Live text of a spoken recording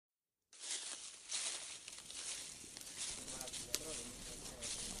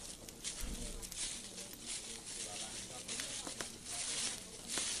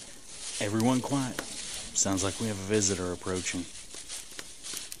Everyone quiet. Sounds like we have a visitor approaching.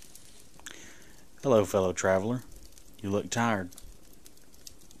 Hello, fellow traveler. You look tired.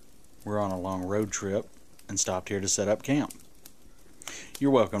 We're on a long road trip and stopped here to set up camp. You're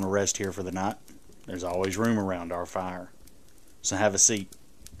welcome to rest here for the night. There's always room around our fire. So have a seat.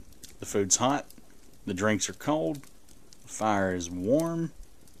 The food's hot, the drinks are cold, the fire is warm,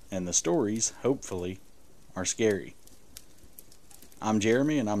 and the stories, hopefully, are scary. I'm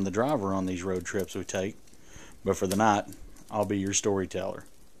Jeremy, and I'm the driver on these road trips we take, but for the night, I'll be your storyteller.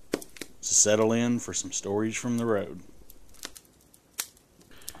 So settle in for some stories from the road.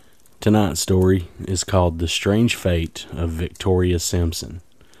 Tonight's story is called The Strange Fate of Victoria Simpson,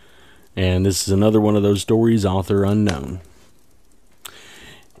 and this is another one of those stories, author unknown.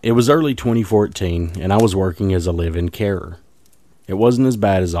 It was early 2014, and I was working as a live-in carer. It wasn't as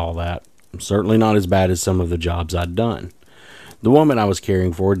bad as all that, certainly not as bad as some of the jobs I'd done. The woman I was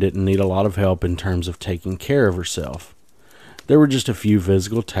caring for didn't need a lot of help in terms of taking care of herself. There were just a few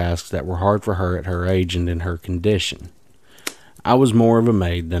physical tasks that were hard for her at her age and in her condition. I was more of a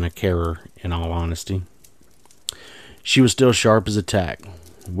maid than a carer, in all honesty. She was still sharp as a tack,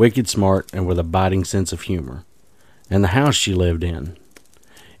 wicked smart, and with a biting sense of humor. And the house she lived in.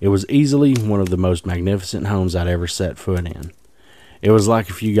 It was easily one of the most magnificent homes I'd ever set foot in. It was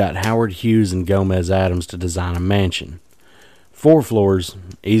like if you got Howard Hughes and Gomez Addams to design a mansion. 4 floors,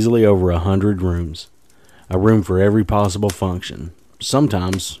 easily over 100 rooms. A room for every possible function,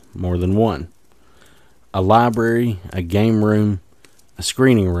 sometimes more than one. A library, a game room, a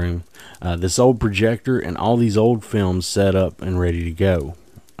screening room, this old projector, and all these old films set up and ready to go.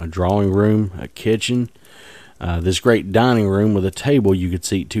 A drawing room, a kitchen, this great dining room with a table you could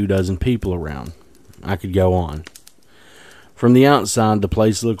seat 24 people around. I could go on. From the outside, the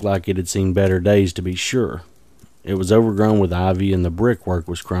place looked like it had seen better days, to be sure. It was overgrown with ivy, and the brickwork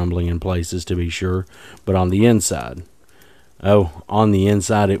was crumbling in places, to be sure, but on the inside,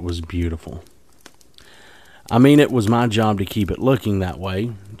 it was beautiful. I mean, it was my job to keep it looking that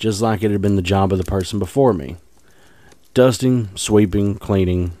way, just like it had been the job of the person before me. Dusting, sweeping,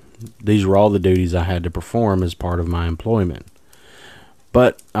 cleaning, these were all the duties I had to perform as part of my employment.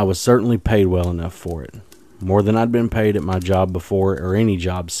 But I was certainly paid well enough for it, more than I'd been paid at my job before or any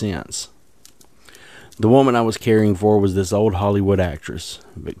job since. The woman I was caring for was this old Hollywood actress.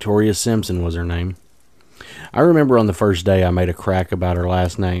 Victoria Simpson was her name. I remember on the first day I made a crack about her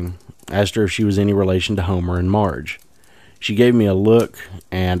last name. Asked her if she was any relation to Homer and Marge. She gave me a look,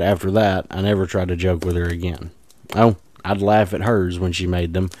 and after that, I never tried to joke with her again. Oh, I'd laugh at hers when she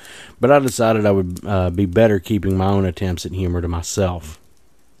made them, but I decided I would be better keeping my own attempts at humor to myself.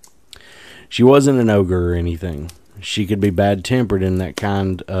 She wasn't an ogre or anything. She could be bad-tempered in that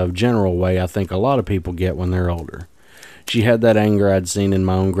kind of general way I think a lot of people get when they're older. She had that anger I'd seen in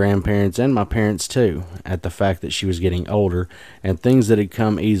my own grandparents and my parents too, at the fact that she was getting older, and things that had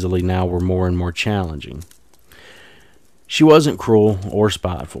come easily now were more and more challenging. She wasn't cruel or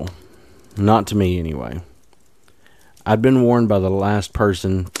spiteful. Not to me, anyway. I'd been warned by the last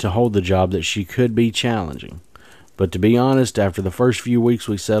person to hold the job that she could be challenging, but to be honest, after the first few weeks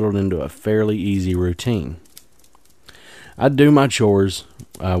we settled into a fairly easy routine. I'd do my chores.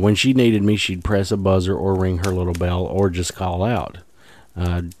 When she needed me, she'd press a buzzer or ring her little bell or just call out.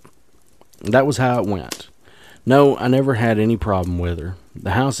 That was how it went. No, I never had any problem with her.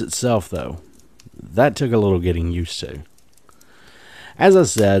 The house itself, though, that took a little getting used to. As I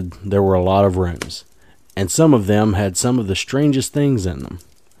said, there were a lot of rooms, and some of them had some of the strangest things in them.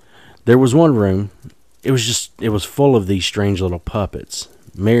 There was one room, it was full of these strange little puppets,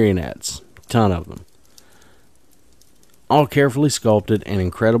 marionettes, a ton of them. All carefully sculpted and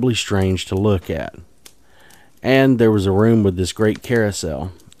incredibly strange to look at. And there was a room with this great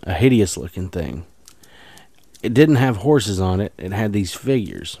carousel, a hideous-looking thing. It didn't have horses on it, it had these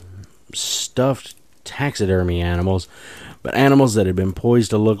figures, stuffed taxidermy animals, but animals that had been poised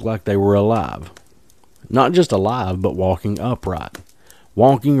to look like they were alive. Not just alive, but walking upright,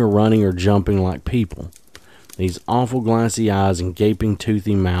 walking or running or jumping like people. These awful glassy eyes and gaping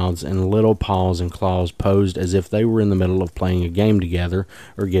toothy mouths and little paws and claws posed as if they were in the middle of playing a game together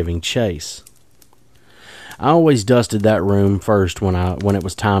or giving chase. I always dusted that room first when it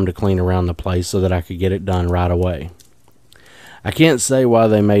was time to clean around the place so that I could get it done right away. I can't say why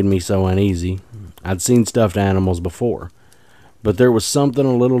they made me so uneasy. I'd seen stuffed animals before, but there was something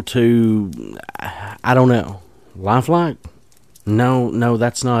a little too, I don't know, lifelike? No,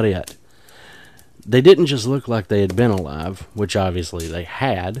 that's not it. They didn't just look like they had been alive, which obviously they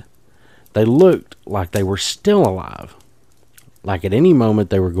had. They looked like they were still alive. Like at any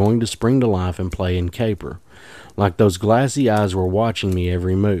moment they were going to spring to life and play and caper. like those glassy eyes were watching my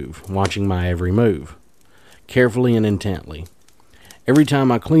every move, carefully and intently. Every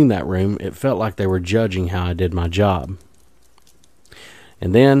time I cleaned that room, it felt like they were judging how I did my job.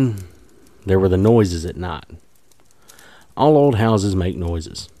 And then there were the noises at night. All old houses make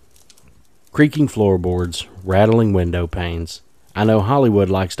noises. Creaking floorboards, rattling window panes. I know Hollywood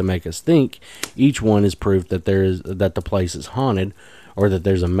likes to make us think each one is proof that the place is haunted, or that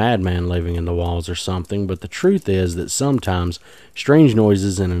there's a madman living in the walls or something, but the truth is that sometimes strange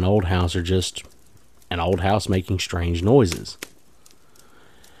noises in an old house are just an old house making strange noises.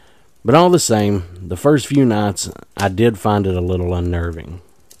 But all the same, the first few nights I did find it a little unnerving.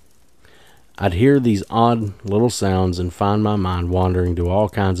 I'd hear these odd little sounds and find my mind wandering to all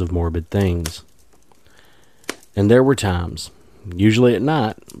kinds of morbid things. And there were times, usually at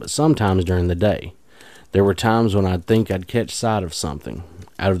night, but sometimes during the day, there were times when I'd think I'd catch sight of something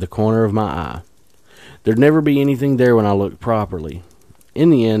out of the corner of my eye. There'd never be anything there when I looked properly.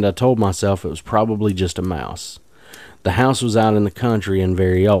 In the end, I told myself it was probably just a mouse. The house was out in the country and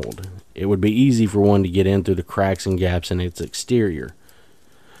very old. It would be easy for one to get in through the cracks and gaps in its exterior.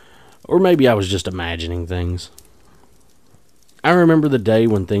 Or maybe I was just imagining things. I remember the day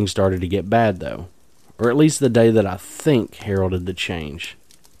when things started to get bad, though. Or at least the day that I think heralded the change.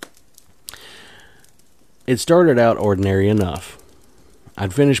 It started out ordinary enough.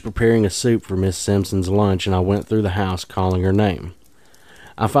 I'd finished preparing a soup for Miss Simpson's lunch, and I went through the house calling her name.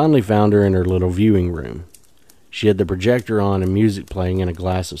 I finally found her in her little viewing room. She had the projector on and music playing and a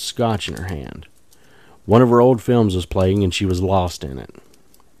glass of scotch in her hand. One of her old films was playing and she was lost in it.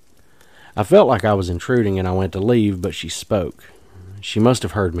 I felt like I was intruding and I went to leave, but she spoke. She must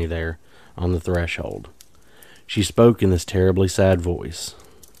have heard me there, on the threshold. She spoke in this terribly sad voice.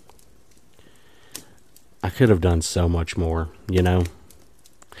 I could have done so much more, you know.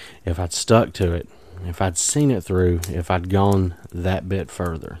 If I'd stuck to it, if I'd seen it through, if I'd gone that bit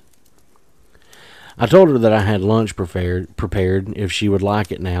further. I told her that I had lunch prepared if she would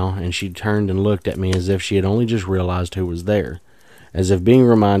like it now, and she turned and looked at me as if she had only just realized who was there, as if being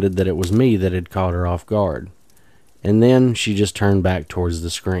reminded that it was me that had caught her off guard. And then she just turned back towards the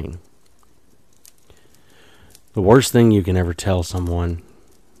screen. The worst thing you can ever tell someone,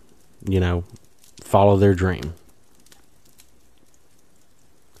 follow their dream.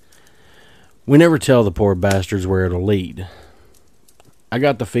 We never tell the poor bastards where it'll lead. I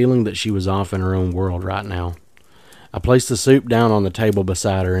got the feeling that she was off in her own world right now. I placed the soup down on the table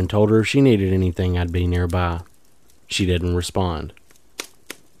beside her and told her if she needed anything, I'd be nearby. She didn't respond.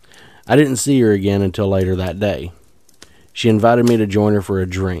 I didn't see her again until later that day. She invited me to join her for a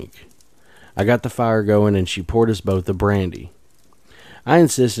drink. I got the fire going and she poured us both a brandy. I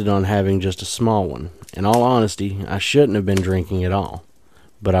insisted on having just a small one. In all honesty, I shouldn't have been drinking at all,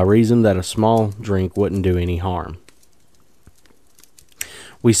 but I reasoned that a small drink wouldn't do any harm.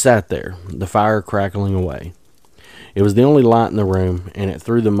 We sat there, the fire crackling away. It was the only light in the room, and it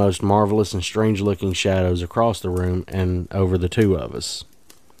threw the most marvelous and strange-looking shadows across the room and over the two of us.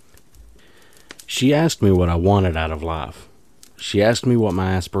 She asked me what I wanted out of life. She asked me what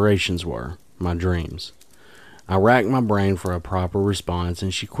my aspirations were, my dreams. I racked my brain for a proper response,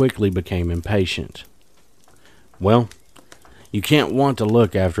 and she quickly became impatient. Well, you can't want to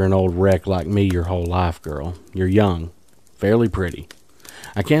look after an old wreck like me your whole life, girl. You're young, fairly pretty.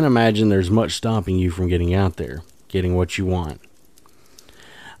 I can't imagine there's much stopping you from getting out there, getting what you want.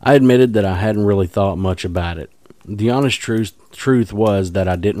 I admitted that I hadn't really thought much about it. The honest truth was that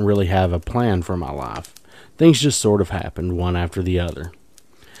I didn't really have a plan for my life. Things just sort of happened, one after the other.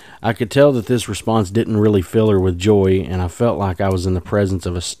 I could tell that this response didn't really fill her with joy, and I felt like I was in the presence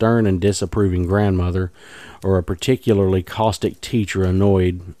of a stern and disapproving grandmother or a particularly caustic teacher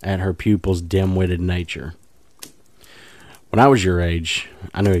annoyed at her pupil's dim-witted nature. When I was your age,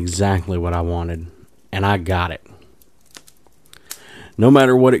 I knew exactly what I wanted, and I got it. No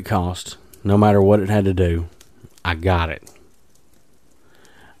matter what it cost, no matter what it had to do, I got it.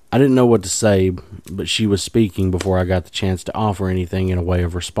 I didn't know what to say, but she was speaking before I got the chance to offer anything in a way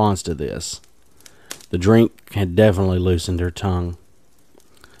of response to this. The drink had definitely loosened her tongue.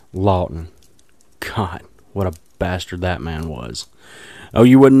 Lawton. God, what a bastard that man was. Oh,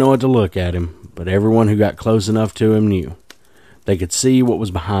 you wouldn't know what to look at him, but everyone who got close enough to him knew. They could see what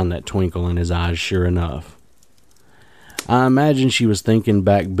was behind that twinkle in his eyes, sure enough. I imagine she was thinking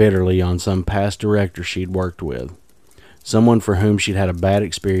back bitterly on some past director she'd worked with. Someone for whom she'd had a bad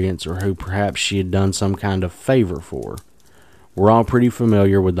experience or who perhaps she had done some kind of favor for. We're all pretty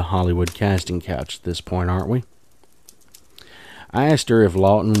familiar with the Hollywood casting couch at this point, aren't we? I asked her if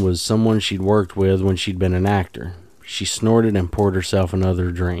Lawton was someone she'd worked with when she'd been an actor. She snorted and poured herself another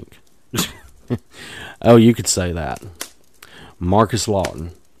drink. Oh, you could say that. Marcus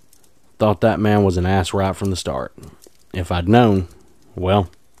Lawton. Thought that man was an ass right from the start. If I'd known, well,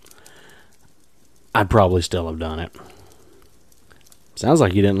 I'd probably still have done it. Sounds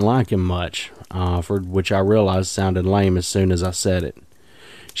like you didn't like him much, I offered, which I realized sounded lame as soon as I said it.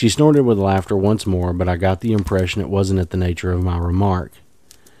 She snorted with laughter once more, but I got the impression it wasn't at the nature of my remark.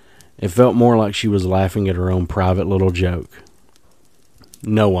 It felt more like she was laughing at her own private little joke.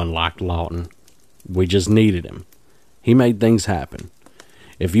 No one liked Lawton. We just needed him. He made things happen.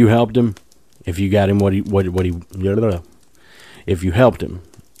 If you helped him, if you got him if you helped him,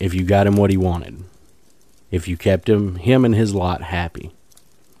 if you got him what he wanted, if you kept him and his lot happy.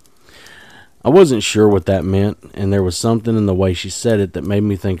 I wasn't sure what that meant, and there was something in the way she said it that made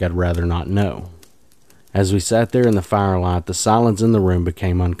me think I'd rather not know. As we sat there in the firelight, the silence in the room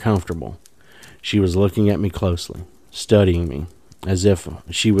became uncomfortable. She was looking at me closely, studying me, as if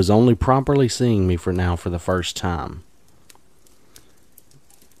she was only properly seeing me for the first time.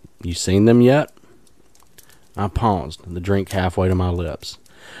 You seen them yet? I paused, the drink halfway to my lips.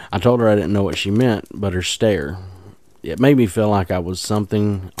 I told her I didn't know what she meant, but her stare, it made me feel like I was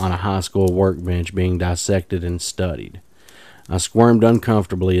something on a high school workbench being dissected and studied. I squirmed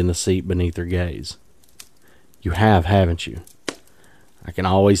uncomfortably in the seat beneath her gaze. You have, haven't you? I can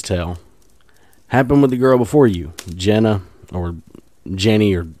always tell. Happened with the girl before you, Jenna, or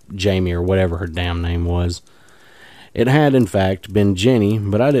Jenny, or Jamie, or whatever her damn name was. It had, in fact, been Jenny,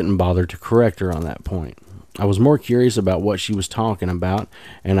 but I didn't bother to correct her on that point. I was more curious about what she was talking about,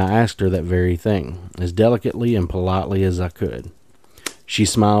 and I asked her that very thing, as delicately and politely as I could. She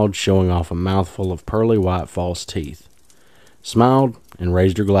smiled, showing off a mouthful of pearly white false teeth. Smiled and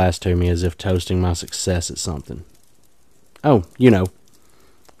raised her glass to me as if toasting my success at something. Oh, you know,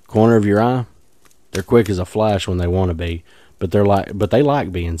 corner of your eye? They're quick as a flash when they want to be, but they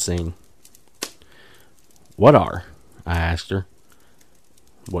like being seen. What are? I asked her.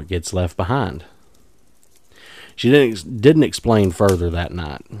 What gets left behind? She didn't explain further that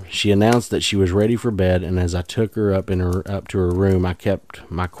night. She announced that she was ready for bed, and as I took her up to her room, I kept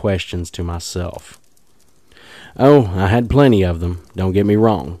my questions to myself. Oh, I had plenty of them, don't get me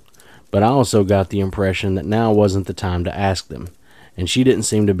wrong, but I also got the impression that now wasn't the time to ask them, and she didn't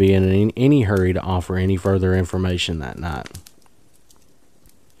seem to be in any hurry to offer any further information that night.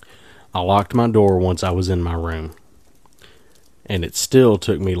 I locked my door once I was in my room, and it still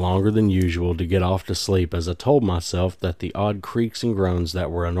took me longer than usual to get off to sleep as I told myself that the odd creaks and groans that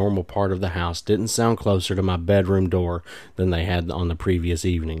were a normal part of the house didn't sound closer to my bedroom door than they had on the previous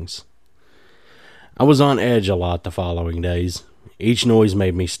evenings. I was on edge a lot the following days. Each noise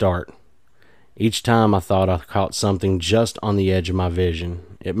made me start. Each time I thought I caught something just on the edge of my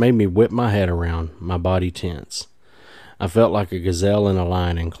vision, it made me whip my head around, my body tense. I felt like a gazelle in a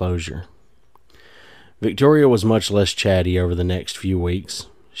lion enclosure. Victoria was much less chatty over the next few weeks.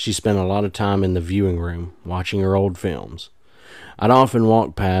 She spent a lot of time in the viewing room, watching her old films. I'd often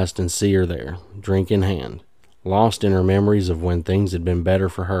walk past and see her there, drink in hand, lost in her memories of when things had been better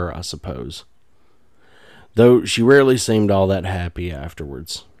for her, I suppose. Though she rarely seemed all that happy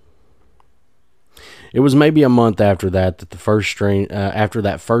afterwards. It was maybe a month after that after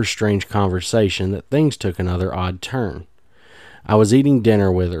that first strange conversation that things took another odd turn. I was eating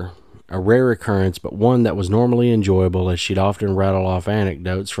dinner with her, a rare occurrence, but one that was normally enjoyable, as she'd often rattle off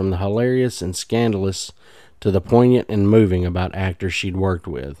anecdotes from the hilarious and scandalous to the poignant and moving about actors she'd worked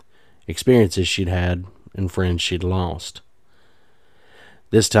with, experiences she'd had, and friends she'd lost.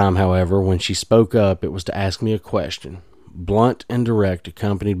 This time, however, when she spoke up, it was to ask me a question, blunt and direct,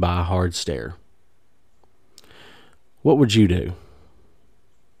 accompanied by a hard stare. What would you do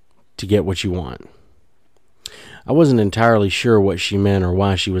to get what you want? I wasn't entirely sure what she meant or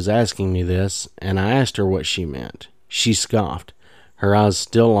why she was asking me this, and I asked her what she meant. She scoffed, her eyes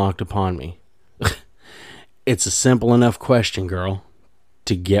still locked upon me. It's a simple enough question, girl.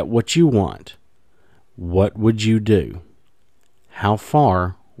 To get what you want, what would you do? How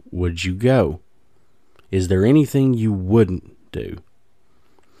far would you go? Is there anything you wouldn't do?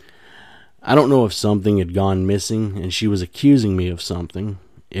 I don't know if something had gone missing and she was accusing me of something,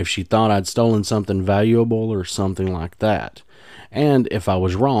 if she thought I'd stolen something valuable or something like that. And if I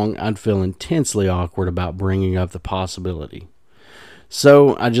was wrong, I'd feel intensely awkward about bringing up the possibility.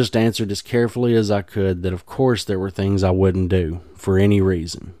 So I just answered as carefully as I could that of course there were things I wouldn't do, for any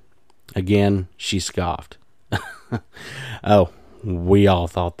reason. Again, she scoffed. Oh, we all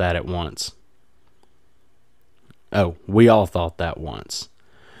thought that at once.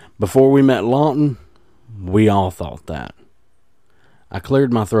 Before we met Lawton, we all thought that. I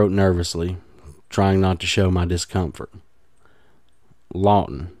cleared my throat nervously, trying not to show my discomfort.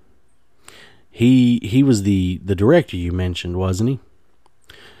 Lawton. He was the director you mentioned, wasn't he?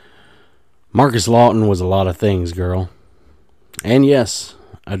 Marcus Lawton was a lot of things, girl. And yes,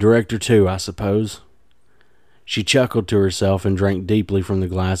 a director too, I suppose. She chuckled to herself and drank deeply from the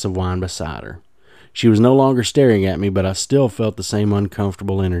glass of wine beside her. She was no longer staring at me, but I still felt the same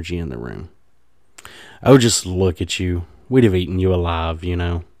uncomfortable energy in the room. Oh, just look at you. We'd have eaten you alive, you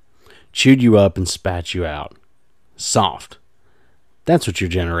know. Chewed you up and spat you out. Soft. That's what your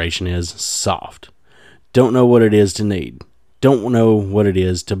generation is, soft. Don't know what it is to need. Don't know what it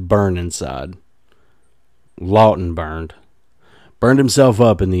is to burn inside. Lawton burned. Burned himself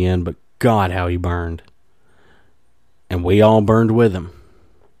up in the end, but God, how he burned. And we all burned with him.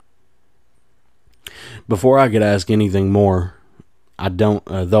 Before I could ask anything more,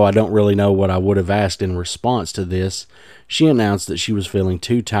 though I don't really know what I would have asked in response to this, she announced that she was feeling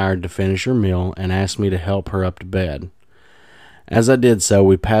too tired to finish her meal and asked me to help her up to bed. As I did so,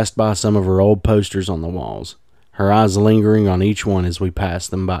 we passed by some of her old posters on the walls, her eyes lingering on each one as we passed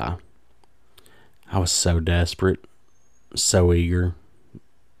them by. I was so desperate, so eager,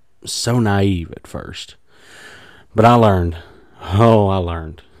 so naive at first. But I learned. Oh, I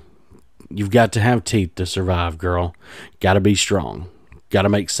learned. You've got to have teeth to survive, girl. Got to be strong. Got to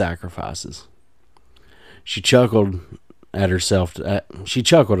make sacrifices. She chuckled at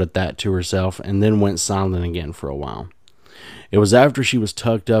that to herself and then went silent again for a while. It was after she was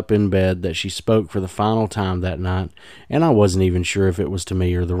tucked up in bed that she spoke for the final time that night, and I wasn't even sure if it was to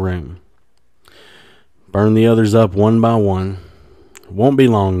me or the room. Burn the others up one by one. Won't be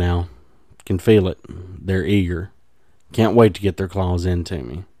long now. Can feel it. They're eager. Can't wait to get their claws into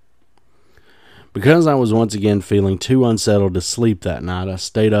me. Because I was once again feeling too unsettled to sleep that night, I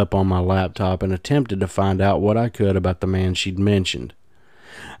stayed up on my laptop and attempted to find out what I could about the man she'd mentioned.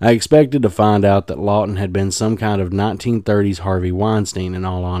 I expected to find out that Lawton had been some kind of 1930s Harvey Weinstein, in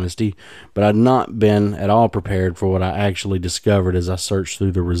all honesty, but I'd not been at all prepared for what I actually discovered as I searched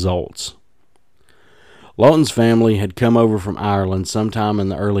through the results. Lawton's family had come over from Ireland sometime in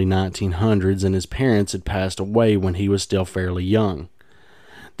the early 1900s, and his parents had passed away when he was still fairly young.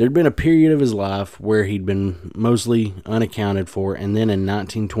 There'd been a period of his life where he'd been mostly unaccounted for, and then in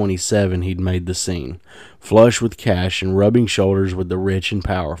 1927 he'd made the scene, flush with cash and rubbing shoulders with the rich and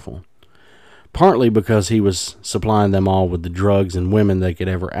powerful. Partly because he was supplying them all with the drugs and women they could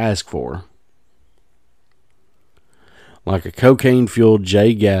ever ask for. Like a cocaine-fueled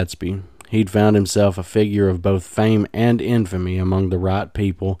Jay Gatsby, he'd found himself a figure of both fame and infamy among the right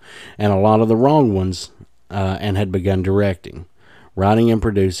people and a lot of the wrong ones, and had begun directing, writing and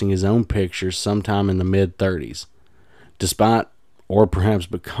producing his own pictures sometime in the mid-30s. Despite, or perhaps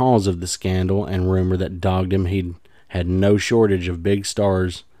because of the scandal and rumor that dogged him, he'd had no shortage of big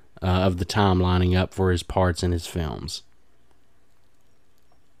stars of the time lining up for his parts in his films.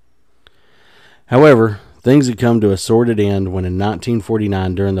 However, things had come to a sordid end when in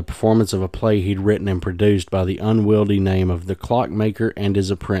 1949, during the performance of a play he'd written and produced by the unwieldy name of The Clockmaker and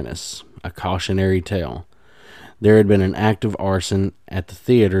His Apprentice, A Cautionary Tale, there had been an act of arson at the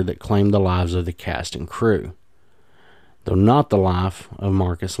theater that claimed the lives of the cast and crew, though not the life of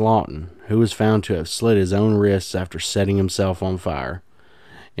Marcus Lawton, who was found to have slit his own wrists after setting himself on fire,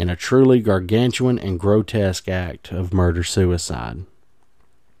 in a truly gargantuan and grotesque act of murder-suicide.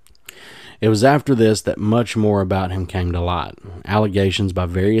 It was after this that much more about him came to light. Allegations by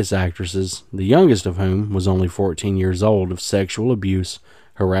various actresses, the youngest of whom was only 14 years old, of sexual abuse,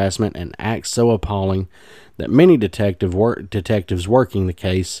 harassment, and acts so appalling that many detectives working the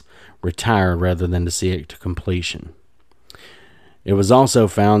case retired rather than to see it to completion. It was also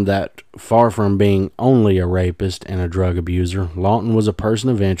found that, far from being only a rapist and a drug abuser, Lawton was a person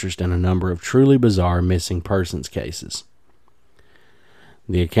of interest in a number of truly bizarre missing persons cases.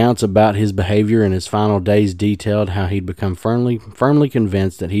 The accounts about his behavior in his final days detailed how he'd become firmly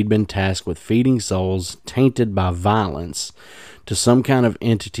convinced that he'd been tasked with feeding souls tainted by violence to some kind of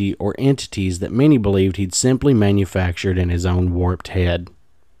entity or entities that many believed he'd simply manufactured in his own warped head.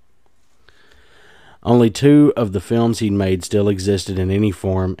 Only 2 of the films he'd made still existed in any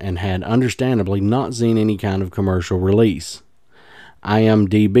form and had understandably not seen any kind of commercial release.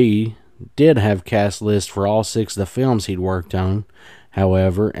 IMDb did have cast lists for all 6 of the films he'd worked on,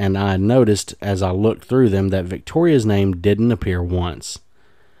 however, and I noticed as I looked through them that Victoria's name didn't appear once.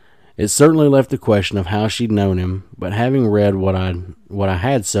 It certainly left the question of how she'd known him, but having read what I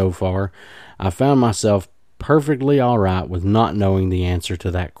had so far, I found myself perfectly all right with not knowing the answer to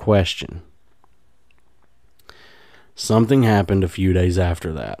that question. Something happened a few days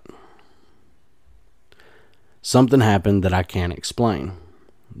after that. Something happened that I can't explain,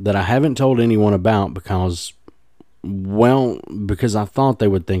 that I haven't told anyone about because I thought they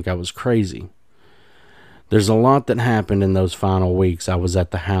would think I was crazy. There's a lot that happened in those final weeks I was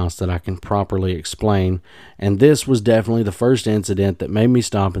at the house that I can properly explain, and this was definitely the first incident that made me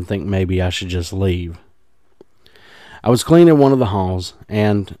stop and think maybe I should just leave. I was cleaning one of the halls,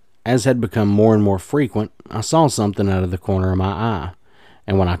 and as had become more and more frequent, I saw something out of the corner of my eye,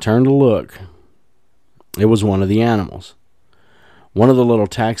 and when I turned to look, it was one of the animals. One of the little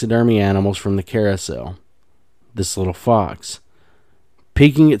taxidermy animals from the carousel. This little fox,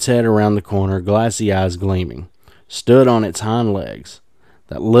 peeking its head around the corner, glassy eyes gleaming, stood on its hind legs,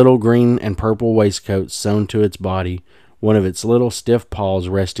 that little green and purple waistcoat sewn to its body, one of its little stiff paws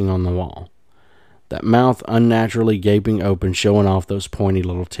resting on the wall, that mouth unnaturally gaping open, showing off those pointy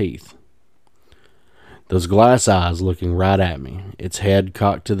little teeth. Those glass eyes looking right at me, its head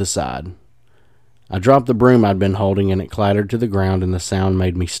cocked to the side. I dropped the broom I'd been holding, and it clattered to the ground, and the sound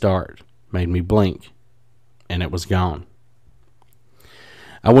made me start, made me blink, and it was gone.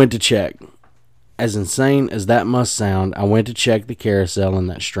 I went to check. As insane as that must sound, I went to check the carousel in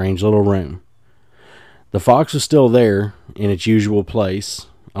that strange little room. The fox was still there, in its usual place,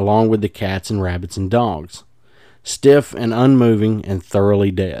 along with the cats and rabbits and dogs, stiff and unmoving and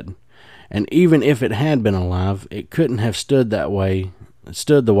thoroughly dead. And even if it had been alive, it couldn't have stood the way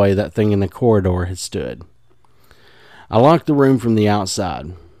that thing in the corridor had stood. I locked the room from the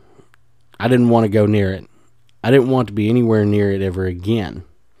outside. I didn't want to go near it. I didn't want to be anywhere near it ever again.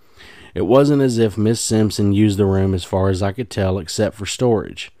 It wasn't as if Miss Simpson used the room as far as I could tell, except for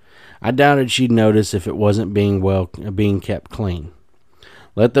storage. I doubted she'd notice if it wasn't being kept clean.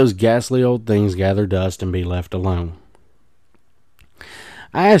 Let those ghastly old things gather dust and be left alone.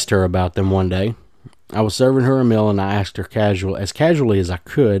 I asked her about them one day. I was serving her a meal, and I asked her as casually as I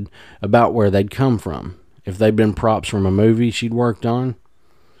could, about where they'd come from. If they'd been props from a movie she'd worked on.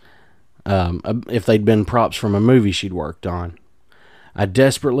 I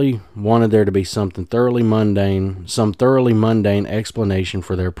desperately wanted there to be some thoroughly mundane explanation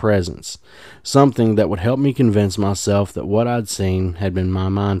for their presence. Something that would help me convince myself that what I'd seen had been my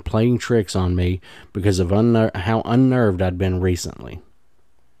mind playing tricks on me because of how unnerved I'd been recently.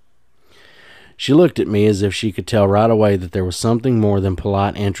 She looked at me as if she could tell right away that there was something more than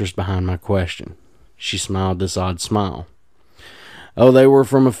polite interest behind my question. She smiled this odd smile. Oh, they were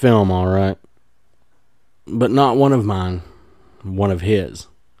from a film, all right. But not one of mine. One of his.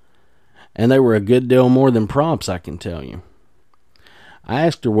 And they were a good deal more than props, I can tell you. I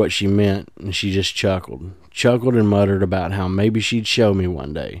asked her what she meant, and she just chuckled and muttered about how maybe she'd show me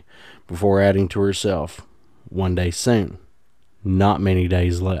one day, before adding to herself, one day soon. Not many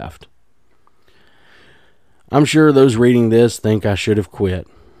days left. I'm sure those reading this think I should have quit.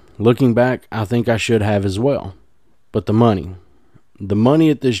 Looking back, I think I should have as well. But the money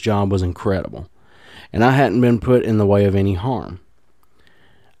at this job was incredible, and I hadn't been put in the way of any harm.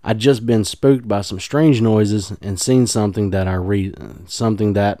 I'd just been spooked by some strange noises and seen something that I reasoned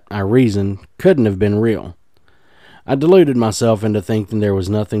couldn't have been real. I deluded myself into thinking there was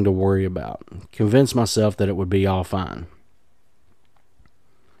nothing to worry about, convinced myself that it would be all fine.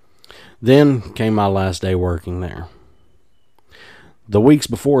 Then came my last day working there. The week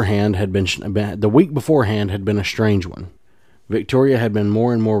beforehand had been a strange one. Victoria had been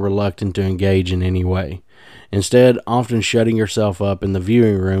more and more reluctant to engage in any way, instead often shutting herself up in the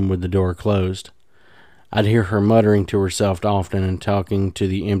viewing room with the door closed. I'd hear her muttering to herself often and talking to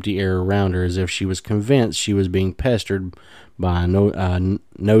the empty air around her as if she was convinced she was being pestered by a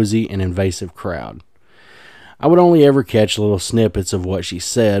nosy and invasive crowd. I would only ever catch little snippets of what she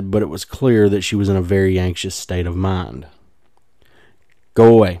said, but it was clear that she was in a very anxious state of mind. Go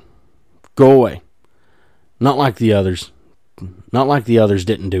away. Go away. Not like the others. Not like the others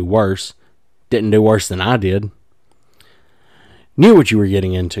didn't do worse. Didn't do worse than I did. Knew what you were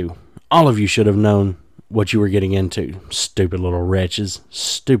getting into. All of you should have known what you were getting into. Stupid little wretches.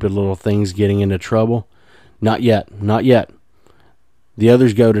 Stupid little things getting into trouble. Not yet. Not yet. The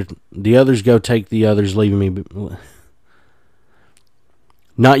others go take the others leaving me.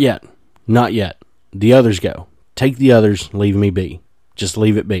 Not yet. Not yet. The others go. Take the others, leave me be. Just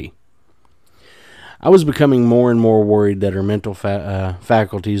leave it be. I was becoming more and more worried that her mental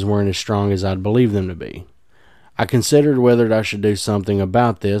faculties weren't as strong as I'd believed them to be. I considered whether I should do something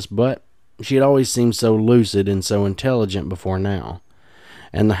about this, but she had always seemed so lucid and so intelligent before now.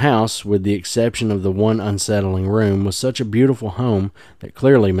 And the house, with the exception of the one unsettling room, was such a beautiful home that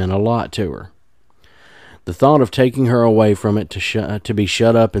clearly meant a lot to her. The thought of taking her away from it to be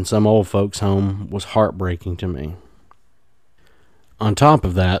shut up in some old folks' home was heartbreaking to me. On top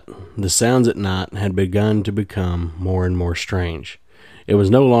of that, the sounds at night had begun to become more and more strange. It was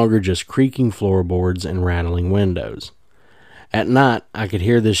no longer just creaking floorboards and rattling windows. At night, I could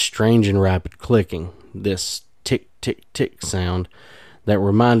hear this strange and rapid clicking, this tick, tick, tick sound that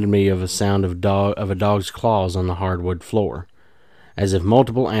reminded me of a sound of a dog's claws on the hardwood floor, as if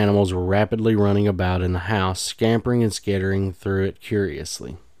multiple animals were rapidly running about in the house, scampering and skittering through it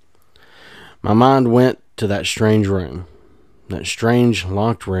curiously. My mind went to that strange room, that strange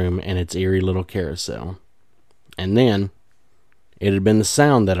locked room and its eerie little carousel. And then, it had been the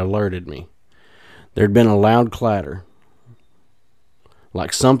sound that alerted me. There had been a loud clatter,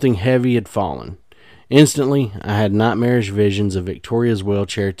 like something heavy had fallen. Instantly, I had nightmarish visions of Victoria's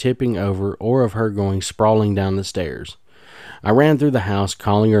wheelchair tipping over or of her going sprawling down the stairs. I ran through the house,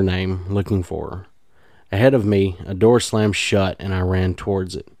 calling her name, looking for her. Ahead of me, a door slammed shut, and I ran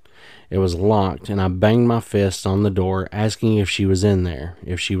towards it. It was locked, and I banged my fist on the door, asking if she was in there,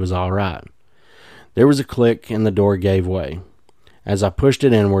 if she was all right. There was a click, and the door gave way. As I pushed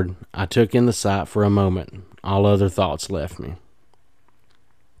it inward, I took in the sight for a moment. All other thoughts left me.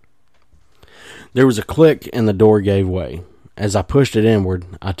 There was a click, and the door gave way. As I pushed it inward,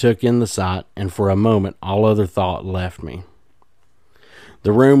 I took in the sight, and for a moment all other thought left me.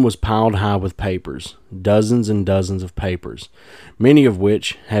 The room was piled high with papers, dozens and dozens of papers, many of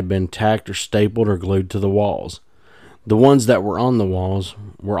which had been tacked or stapled or glued to the walls. The ones that were on the walls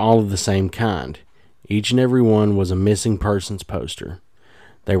were all of the same kind. Each and every one was a missing persons poster.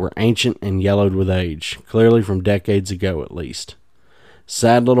 They were ancient and yellowed with age, clearly from decades ago at least.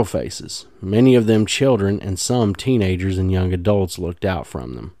 Sad little faces, many of them children and some teenagers and young adults looked out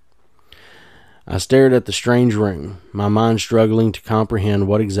from them. I stared at the strange room, my mind struggling to comprehend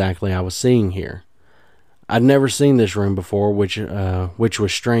what exactly I was seeing here. I'd never seen this room before, which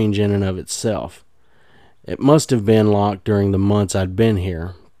was strange in and of itself. It must have been locked during the months I'd been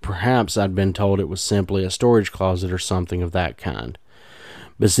here. Perhaps I'd been told it was simply a storage closet or something of that kind.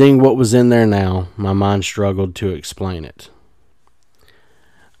 But seeing what was in there now, my mind struggled to explain it.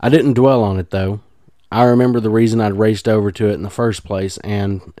 I didn't dwell on it, though. I remember the reason I'd raced over to it in the first place,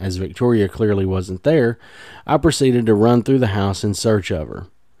 and, as Victoria clearly wasn't there, I proceeded to run through the house in search of her.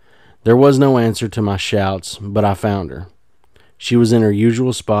 There was no answer to my shouts, but I found her. She was in her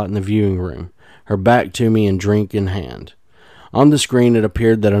usual spot in the viewing room, her back to me and drink in hand. On the screen it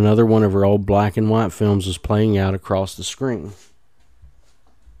appeared that another one of her old black and white films was playing out across the screen.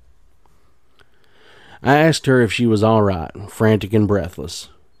 I asked her if she was all right, frantic and breathless.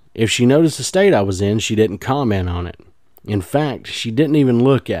 If she noticed the state I was in, she didn't comment on it. In fact, she didn't even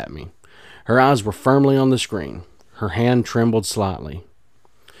look at me. Her eyes were firmly on the screen. Her hand trembled slightly.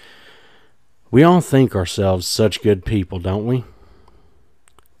 We all think ourselves such good people, don't we?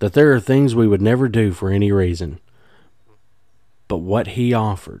 That there are things we would never do for any reason. But what he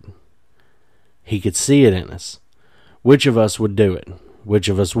offered, he could see it in us. Which of us would do it? Which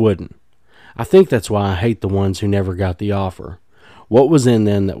of us wouldn't? I think that's why I hate the ones who never got the offer. What was in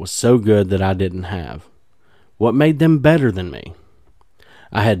them that was so good that I didn't have? What made them better than me?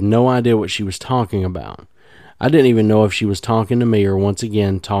 I had no idea what she was talking about. I didn't even know if she was talking to me or once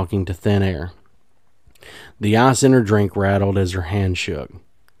again talking to thin air. The ice in her drink rattled as her hand shook.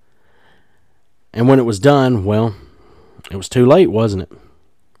 And when it was done, well, it was too late, wasn't it?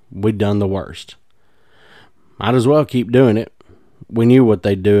 We'd done the worst. Might as well keep doing it. We knew what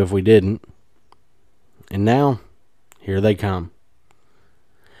they'd do if we didn't. And now, here they come.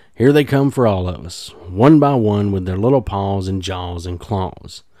 Here they come for all of us, one by one with their little paws and jaws and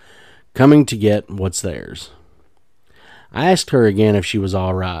claws, coming to get what's theirs. I asked her again if she was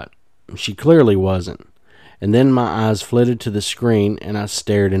all right. She clearly wasn't, and then my eyes flitted to the screen and I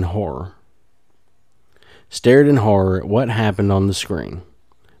stared in horror. Stared in horror at what happened on the screen,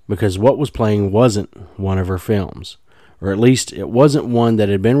 because what was playing wasn't one of her films, or at least it wasn't one that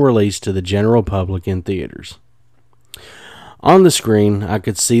had been released to the general public in theaters. On the screen, I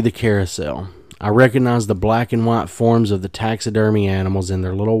could see the carousel. I recognized the black and white forms of the taxidermy animals in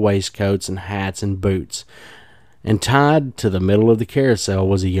their little waistcoats and hats and boots. And tied to the middle of the carousel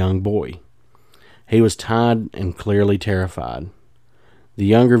was a young boy. He was tied and clearly terrified. The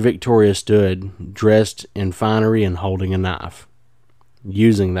younger Victoria stood, dressed in finery and holding a knife.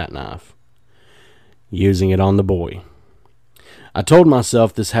 Using that knife. Using it on the boy. I told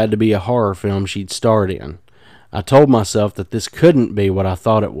myself this had to be a horror film she'd starred in. I told myself that this couldn't be what I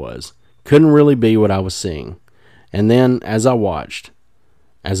thought it was, couldn't really be what I was seeing. And then, as I watched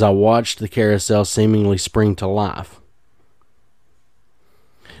the carousel seemingly spring to life.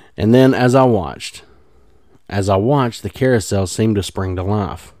 And then, as I watched, the carousel seemed to spring to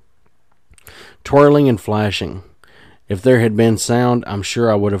life. Twirling and flashing. If there had been sound, I'm sure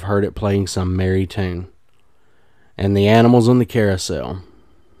I would have heard it playing some merry tune. And the animals on the carousel,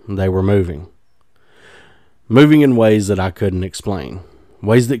 they were moving. Moving in ways that I couldn't explain.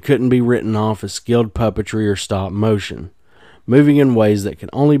 ways that couldn't be written off as skilled puppetry or stop motion, moving in ways that could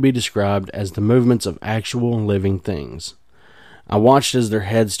only be described as the movements of actual living things. I watched as their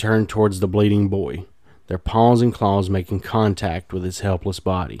heads turned towards the bleeding boy, their paws and claws making contact with his helpless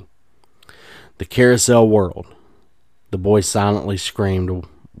body. The carousel whirled. The boy silently screamed,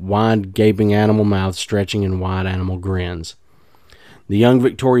 wide, gaping animal mouths stretching in wide animal grins. The young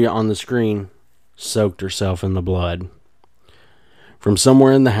Victoria on the screen soaked herself in the blood. From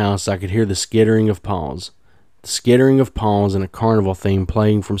somewhere in the house, I could hear the skittering of paws. The skittering of paws and a carnival theme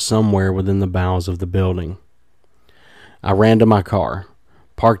playing from somewhere within the bowels of the building. I ran to my car,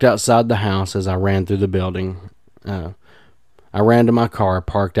 parked outside the house as I ran through the building. I ran to my car,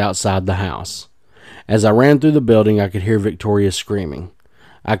 parked outside the house. As I ran through the building, I could hear Victoria screaming.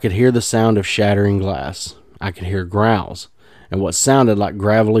 I could hear the sound of shattering glass. I could hear growls, and what sounded like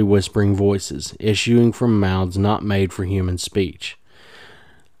gravelly whispering voices issuing from mouths not made for human speech.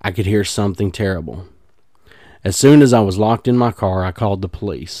 I could hear something terrible. As soon as I was locked in my car, I called the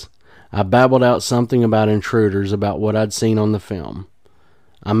police. I babbled out something about intruders, about what I'd seen on the film.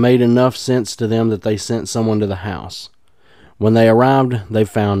 I made enough sense to them that they sent someone to the house. When they arrived, they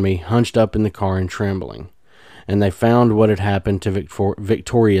found me hunched up in the car and trembling, and they found what had happened to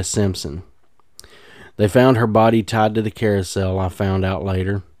Victoria Simpson. They found her body tied to the carousel, I found out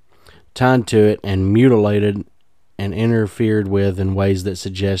later, tied to it and mutilated and interfered with in ways that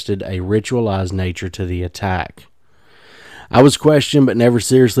suggested a ritualized nature to the attack. I was questioned but never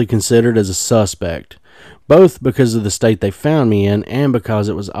seriously considered as a suspect, both because of the state they found me in and because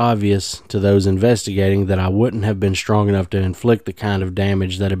it was obvious to those investigating that I wouldn't have been strong enough to inflict the kind of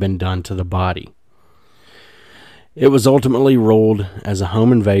damage that had been done to the body. It was ultimately ruled as a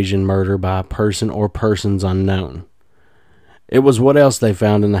home invasion murder by a person or persons unknown. It was what else they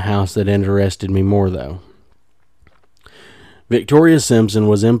found in the house that interested me more, though. Victoria Simpson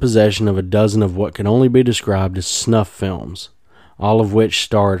was in possession of a dozen of what could only be described as snuff films, all of which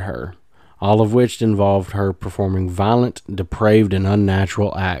starred her, all of which involved her performing violent, depraved, and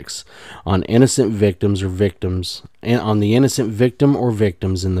unnatural acts on innocent victims or victims, and on the innocent victim or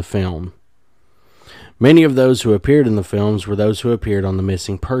victims in the film. Many of those who appeared in the films were those who appeared on the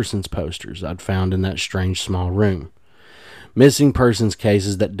missing persons posters I'd found in that strange small room. Missing persons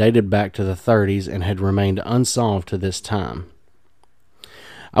cases that dated back to the 30s and had remained unsolved to this time.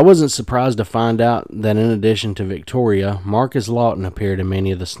 I wasn't surprised to find out that in addition to Victoria, Marcus Lawton appeared in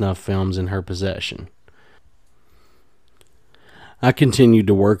many of the snuff films in her possession. I continued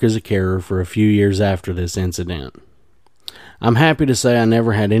to work as a carer for a few years after this incident. I'm happy to say I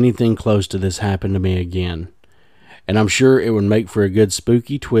never had anything close to this happen to me again, and I'm sure it would make for a good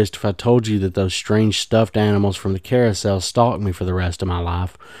spooky twist if I told you that those strange stuffed animals from the carousel stalk me for the rest of my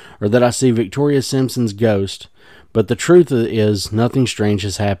life, or that I see Victoria Simpson's ghost. But the truth is, nothing strange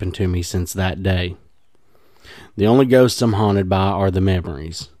has happened to me since that day. The only ghosts I'm haunted by are the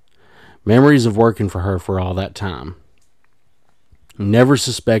memories. Memories of working for her for all that time. Never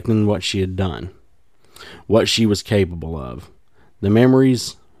suspecting what she had done. What she was capable of. The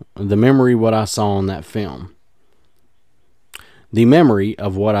memory what I saw on that film. The memory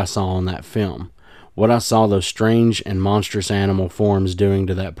of what I saw on that film. What I saw those strange and monstrous animal forms doing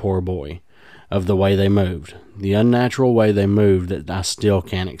to that poor boy. Of the way they moved, the unnatural way they moved that I still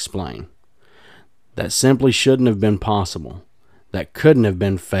can't explain. That simply shouldn't have been possible. That couldn't have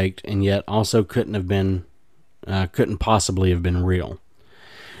been faked, and yet also couldn't possibly have been real.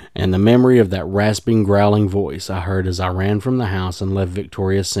 And the memory of that rasping, growling voice I heard as I ran from the house and left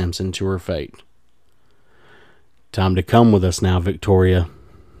Victoria Simpson to her fate. Time to come with us now, Victoria.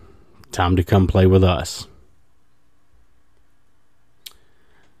 Time to come play with us.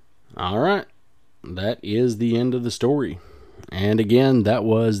 All right. That is the end of the story. And again, that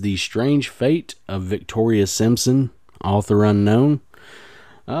was The Strange Fate of Victoria Simpson, author unknown.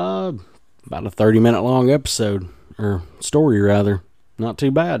 About a 30-minute long episode, or story rather. Not too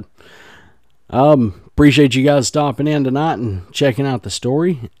bad. Appreciate you guys stopping in tonight and checking out the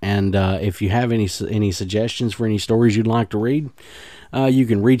story. And if you have any suggestions for any stories you'd like to read, you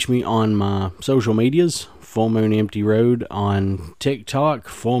can reach me on my social medias. Full Moon Empty Road on TikTok,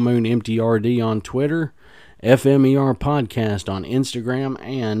 Full Moon Empty RD on Twitter, FMER Podcast on Instagram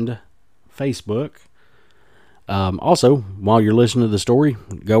and Facebook. Also, while you're listening to the story,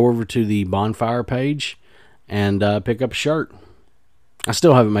 go over to the bonfire page and pick up a shirt. I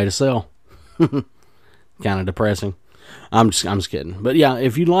still haven't made a sale. Kind of depressing. I'm just kidding. But yeah,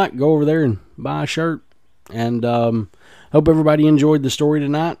 if you'd like, go over there and buy a shirt. And hope everybody enjoyed the story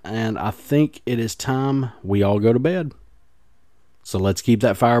tonight, and I think it is time we all go to bed. So let's keep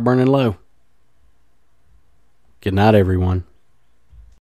that fire burning low. Good night, everyone.